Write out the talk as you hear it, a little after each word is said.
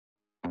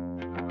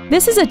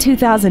This is a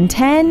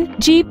 2010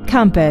 Jeep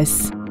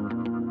Compass.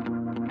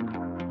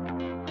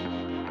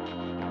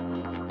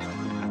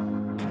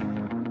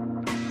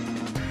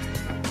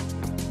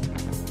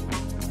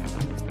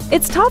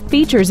 Its top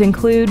features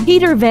include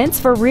heater vents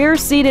for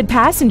rear-seated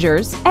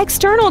passengers,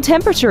 external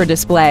temperature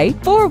display,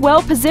 4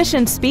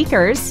 well-positioned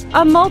speakers,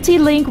 a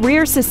multi-link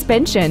rear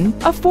suspension,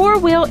 a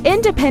 4-wheel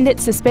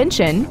independent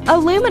suspension,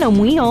 aluminum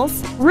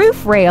wheels,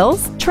 roof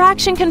rails,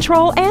 traction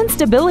control and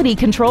stability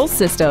control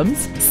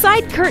systems,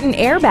 side curtain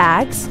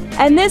airbags,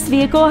 and this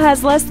vehicle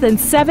has less than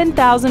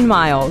 7,000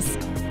 miles.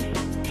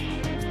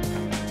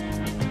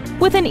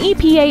 With an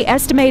EPA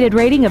estimated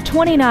rating of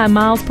 29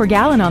 miles per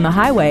gallon on the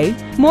highway,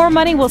 more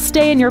money will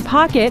stay in your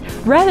pocket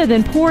rather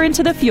than pour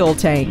into the fuel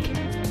tank.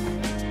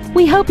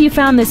 We hope you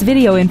found this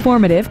video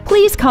informative.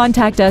 Please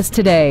contact us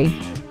today.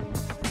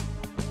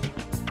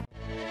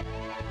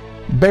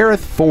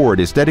 Barreth Ford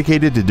is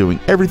dedicated to doing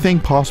everything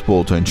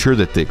possible to ensure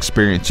that the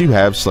experience you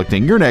have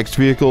selecting your next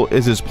vehicle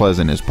is as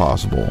pleasant as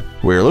possible.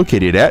 We're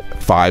located at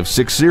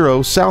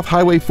 560 South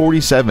Highway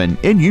 47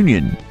 in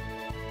Union.